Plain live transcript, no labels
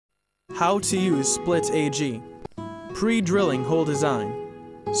How to use split AG. Pre-drilling hole design.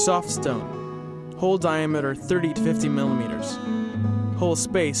 Soft stone. Hole diameter 30 to 50 millimeters. Hole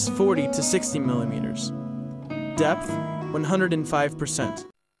space 40 to 60 millimeters. Depth 105%.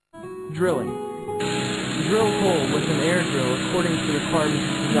 Drilling. Drill hole with an air drill according to the requirements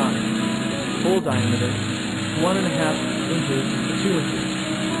of design. Hole diameter 1.5 inches to 2 inches.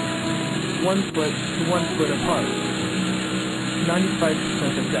 1 foot to 1 foot apart.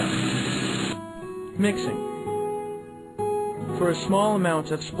 95% of depth. Mixing. For a small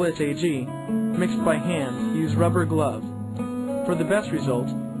amount of split AG, mixed by hand, use rubber glove. For the best result,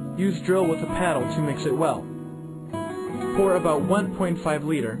 use drill with a paddle to mix it well. Pour about 1.5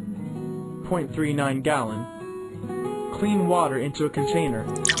 liter, 0.39 gallon, clean water into a container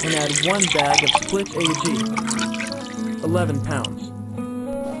and add 1 bag of split AG, 11 pounds.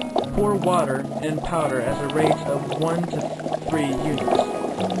 Pour water and powder at a rate of 1 to 3 units.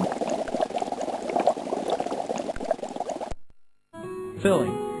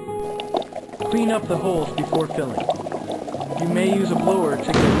 Filling. Clean up the holes before filling. You may use a blower to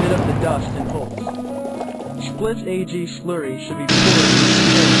get rid of the dust in holes. Split AG slurry should be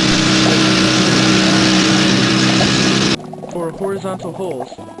poured. For horizontal holes,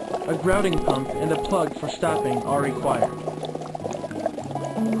 a grouting pump and a plug for stopping are required.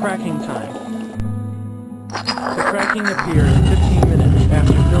 Cracking time. The cracking appears in 15 minutes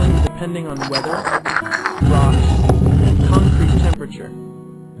after filling depending on weather, rocks, and concrete temperature.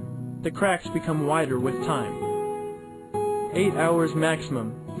 The cracks become wider with time. 8 hours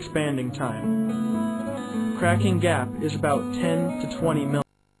maximum expanding time. Cracking gap is about 10 to 20 mil.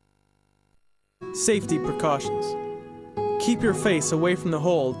 Safety precautions. Keep your face away from the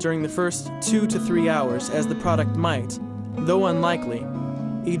hole during the first 2 to 3 hours, as the product might, though unlikely,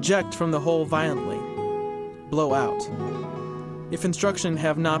 eject from the hole violently. Blow out. If instructions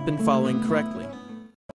have not been following correctly.